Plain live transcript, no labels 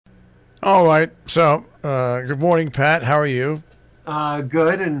All right. So, good morning, Pat. How are you?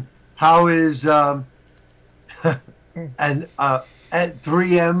 Good. And how is and at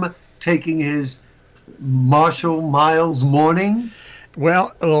 3M taking his Marshall Miles morning?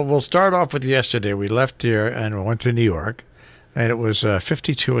 Well, we'll start off with yesterday. We left here and we went to New York, and it was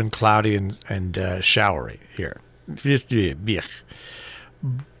 52 and cloudy and showery here. Just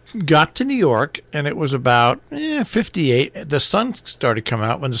got to New York, and it was about 58. The sun started coming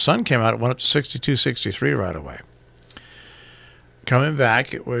out. When the sun came out, it went up to 62, 63 right away. Coming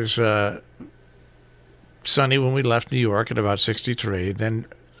back, it was sunny when we left New York at about 63. Then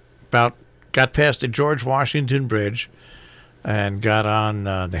got past the George Washington Bridge and got on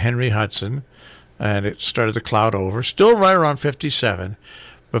the Henry Hudson, and it started to cloud over. Still right around 57.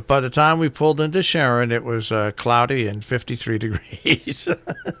 But by the time we pulled into Sharon, it was cloudy and 53 degrees.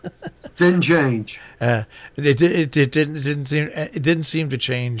 Didn't change. It didn't seem to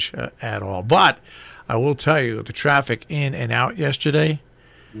change at all. But I will tell you, the traffic in and out yesterday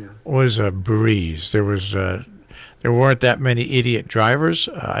was a breeze. There weren't that many idiot drivers.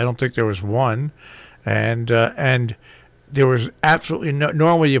 I don't think there was one, and there was absolutely no.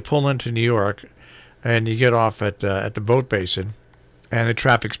 Normally, you pull into New York, and you get off at the boat basin, and the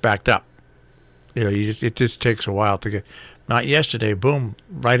traffic's backed up. It just takes a while to get. Not yesterday. Boom,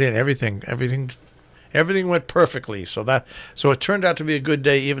 right in. Everything went perfectly. So it turned out to be a good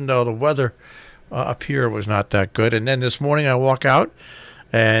day, even though the weather up here was not that good. And then this morning I walk out,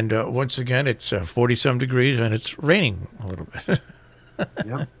 and once again it's 40-some degrees, and it's raining a little bit.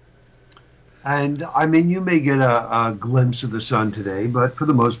 Yep. And I mean, you may get a glimpse of the sun today, but for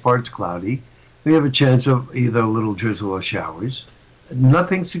the most part, it's cloudy. We have a chance of either a little drizzle or showers.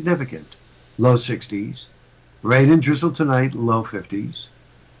 Nothing significant. Low 60s. Rain and drizzle tonight, low 50s.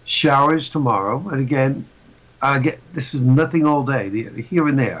 Showers tomorrow. And again, this is nothing all day. Here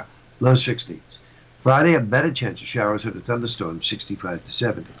and there, low 60s. Friday, a better chance of showers at a thunderstorm, 65 to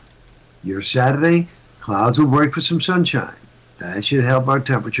 70. Your Saturday, clouds will break for some sunshine. That should help our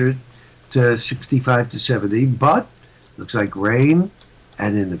temperature to 65 to 70. But looks like rain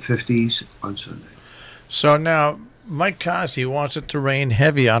and in the 50s on Sunday. So now Mike Cossey wants it to rain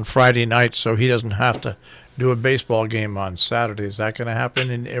heavy on Friday night so he doesn't have to do a baseball game on Saturday. Is that going to happen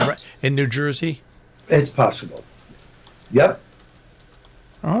in New Jersey? It's possible. Yep.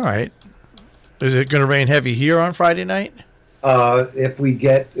 All right. Is it going to rain heavy here on Friday night? If we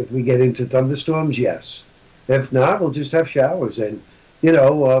get into thunderstorms, yes. If not, we'll just have showers. And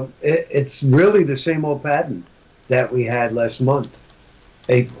it's really the same old pattern that we had last month,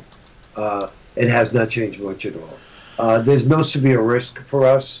 April. It has not changed much at all. There's no severe risk for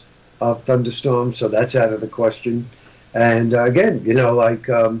us of thunderstorms, so that's out of the question. And again,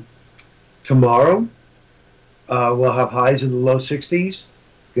 tomorrow, we'll have highs in the low 60s.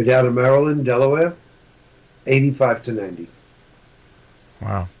 Go down to Maryland, Delaware, 85 to 90.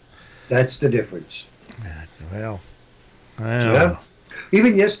 Wow. That's the difference. Well, yeah.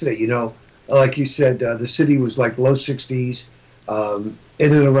 Even yesterday, like you said, the city was like low 60s.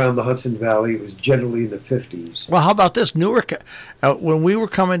 In and around the Hudson Valley, it was generally in the 50s. Well, how about this? Newark, when we were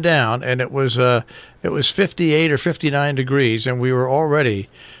coming down, and it was 58 or 59 degrees, and we were already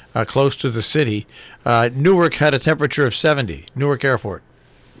close to the city, Newark had a temperature of 70, Newark Airport.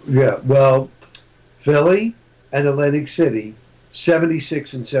 Yeah, well, Philly and Atlantic City,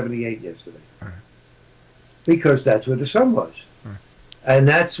 76 and 78 yesterday. Right. Because that's where the sun was. Right. And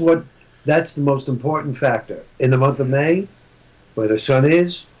that's the most important factor. In the month of May, where the sun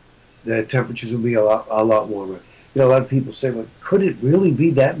is, the temperatures will be a lot warmer. A lot of people say, well, could it really be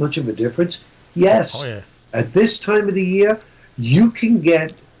that much of a difference? Yes. Oh, yeah. At this time of the year, you can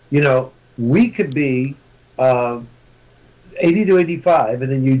get, we could be 80 to 85, and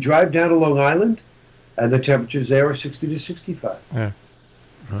then you drive down to Long Island, and the temperatures there are 60 to 65. Yeah.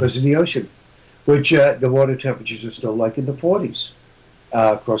 Because of the ocean, which the water temperatures are still like in the 40s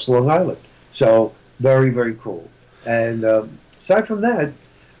across Long Island. So very, very cool. And aside from that,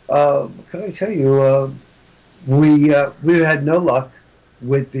 can I tell you, we had no luck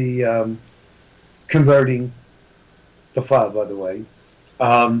with the converting the file, by the way.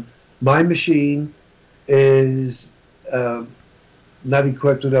 My machine is not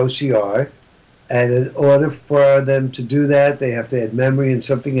equipped with OCR, and in order for them to do that, they have to add memory and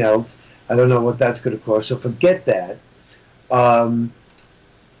something else. I don't know what that's going to cost, so forget that.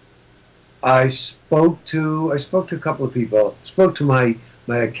 I spoke to a couple of people. Spoke to my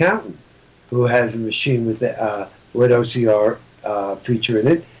accountant, who has a machine with OCR feature in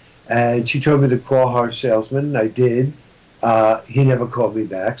it, and she told me to call her salesman, and I did. He never called me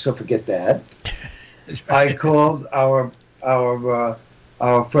back, so forget that. I called our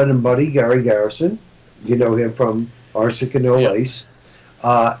our friend and buddy, Gary Garrison. You know him from Arsenic and No Lace.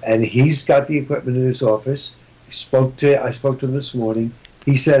 And he's got the equipment in his office. I spoke to him this morning.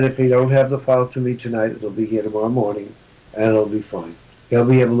 He said if he don't have the file to me tonight, it'll be here tomorrow morning, and it'll be fine. He'll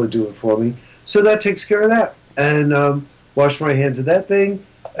be able to do it for me. So that takes care of that. And wash my hands of that thing.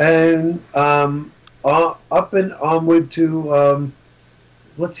 And up and onward to,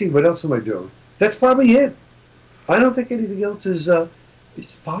 let's see, what else am I doing? That's probably it. I don't think anything else is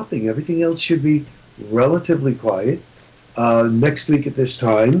popping. Everything else should be relatively quiet. Next week at this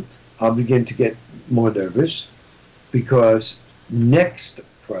time, I'll begin to get more nervous because next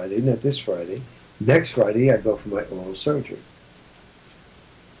Friday, not this Friday, next Friday I go for my oral surgery.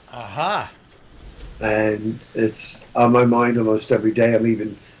 Aha. And it's on my mind almost every day. I'm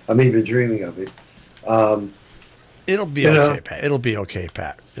even dreaming of it. It'll be okay, Pat. It'll be okay,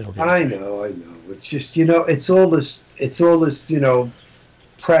 Pat. It'll be okay. I know. It's just, it's all this,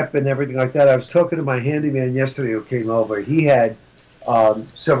 prep and everything like that. I was talking to my handyman yesterday who came over. He had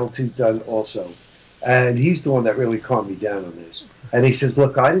several teeth done also. And he's the one that really calmed me down on this. And he says,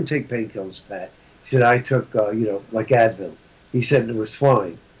 look, I didn't take painkillers, Pat. He said, I took, like Advil. He said, it was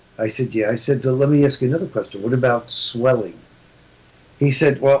fine. I said, yeah. I said, let me ask you another question. What about swelling? He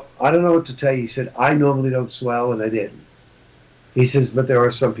said, well, I don't know what to tell you. He said, I normally don't swell, and I didn't. He says, but there are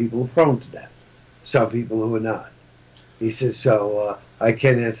some people who are prone to that. Some people who are not. He says, so I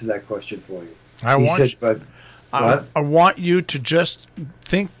can't answer that question for you. I want you to just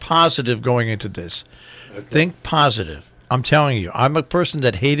think positive going into this. Okay. Think positive. I'm telling you, I'm a person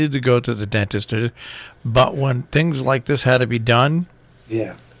that hated to go to the dentist, but when things like this had to be done,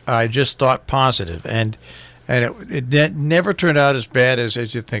 I just thought positive, and it never turned out as bad as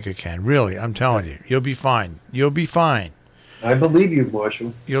you think it can. Really, I'm telling you, you'll be fine. You'll be fine. I believe you,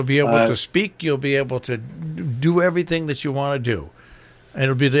 Marshall. You'll be able to speak. You'll be able to do everything that you want to do, and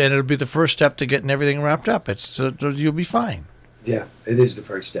it'll be the first step to getting everything wrapped up. You'll be fine. Yeah, it is the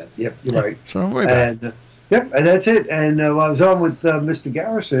first step. Yep, you're right. So don't worry about it. Yep, and that's it. And while I was on with Mr.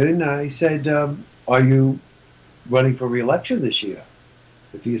 Garrison, I said, "Are you running for re-election this year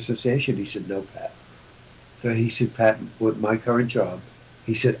with the association?" He said, "No, Pat." So he said, "Pat, with my current job,"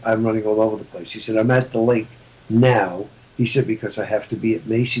 he said, "I'm running all over the place." He said, "I'm at the lake now." He said, "Because I have to be at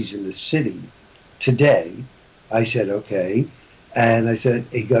Macy's in the city today." I said, "Okay." And I said,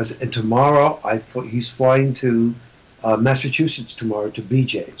 he goes, "And tomorrow," he's flying to Massachusetts tomorrow to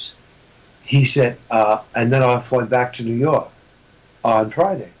BJ's. He said, "And then I'll fly back to New York on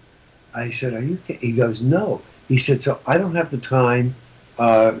Friday." I said, "Are you kidding?" He goes, "No." He said, "So I don't have the time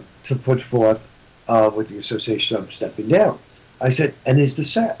to put forth with the association. I'm stepping down." I said, "And is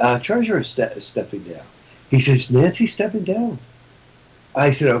the treasurer stepping down?" He says, "Nancy's stepping down." I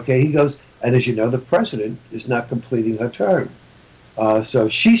said, "Okay." He goes, "And as you know, the president is not completing her term. So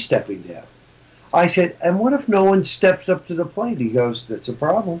she's stepping down." I said, "And what if no one steps up to the plate?" He goes, "That's a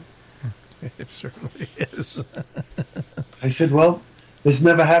problem." It certainly is. I said, "Well, this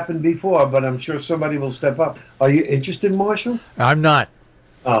never happened before, but I'm sure somebody will step up." Are you interested, Marshall? I'm not.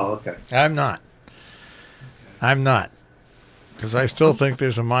 Oh, okay. I'm not. Because I still think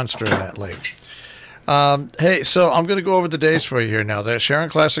there's a monster in that lake. Hey, so I'm going to go over the days for you here now. The Sharon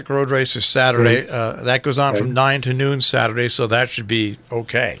Classic Road Race is Saturday. That goes on from 9 to noon Saturday, so that should be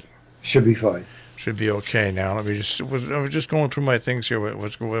okay. Should be fine. Should be okay. Now, I was just going through my things here.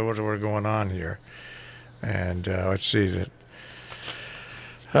 What's going on here? And let's see.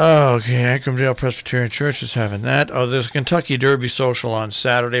 Okay, Ancomdale Presbyterian Church is having that. Oh, there's a Kentucky Derby Social on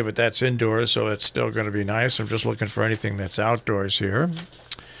Saturday, but that's indoors, so it's still going to be nice. I'm just looking for anything that's outdoors here.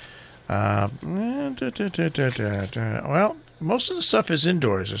 Well, most of the stuff is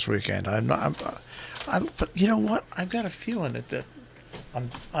indoors this weekend. But you know what? I've got a feeling that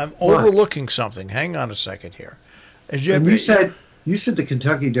I'm overlooking something. Hang on a second here. You said the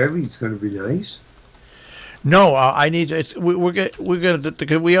Kentucky Derby is going to be nice. No, I need.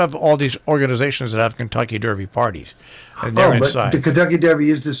 We have all these organizations that have Kentucky Derby parties, and they're inside. But the Kentucky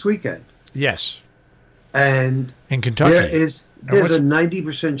Derby is this weekend. Yes, and in Kentucky there's a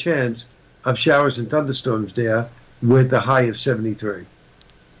 90% chance of showers and thunderstorms there, with a high of 73.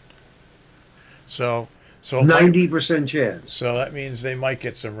 So 90% chance. So that means they might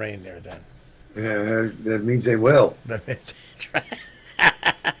get some rain there then. Yeah, that means they will. That means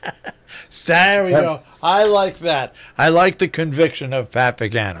there we go. I like that. I like the conviction of Pat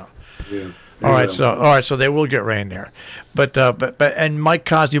Pagano. Yeah. All right, so they will get rain there, but and Mike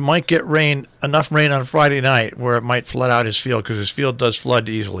Cosby might get enough rain on Friday night where it might flood out his field, because his field does flood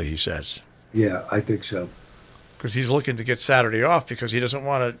easily, he says. Yeah, I think so. Because he's looking to get Saturday off because he doesn't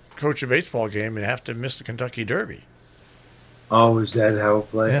want to coach a baseball game and have to miss the Kentucky Derby. Oh, is that how it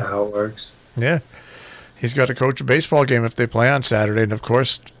plays? Yeah. How it works? Yeah. He's got to coach a baseball game if they play on Saturday, and of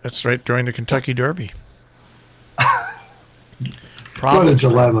course, that's right during the Kentucky Derby. What a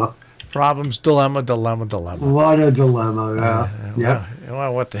dilemma. Problems, dilemma. What a dilemma, yeah.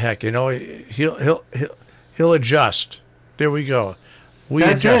 Well, what the heck? You know, he'll adjust. There we go.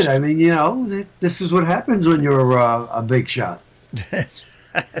 That's adjust. it. I mean, you know, this is what happens when you're a big shot. That's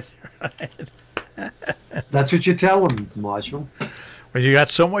right. That's what you tell them, Marshall. When you got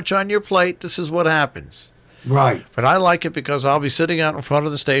so much on your plate, this is what happens. Right. But I like it because I'll be sitting out in front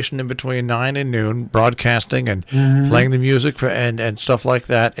of the station in between 9 and noon, broadcasting and playing the music for and stuff like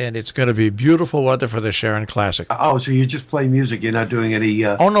that. And it's going to be beautiful weather for the Sharon Classic. Oh, so you just play music? You're not doing any...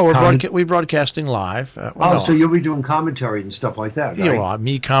 oh, no, we're broadcasting live. No. So you'll be doing commentary and stuff like that, right? You know,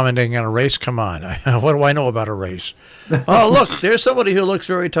 me commenting on a race, come on. What do I know about a race? Oh, look, there's somebody who looks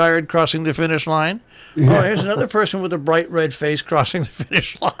very tired crossing the finish line. Yeah. Oh, here's another person with a bright red face crossing the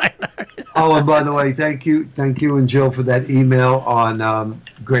finish line. Oh, and by the way, thank you and Jill for that email on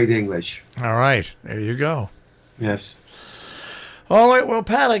great English. All right, there you go. Yes. All right, well,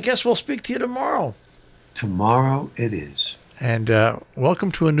 Pat, I guess we'll speak to you tomorrow. Tomorrow it is. And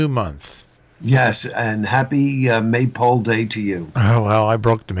welcome to a new month. Yes, and happy Maypole Day to you. Oh, well, I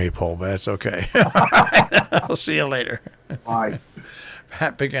broke the Maypole, but that's okay. All right, I'll see you later. Bye.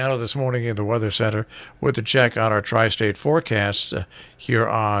 Pat Pagano this morning in the Weather Center with a check on our tri-state forecasts here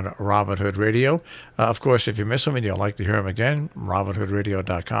on Robin Hood Radio. Of course, if you miss them and you'd like to hear them again,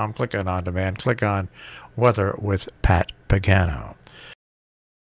 robinhoodradio.com. Click on demand. Click on Weather with Pat Pagano.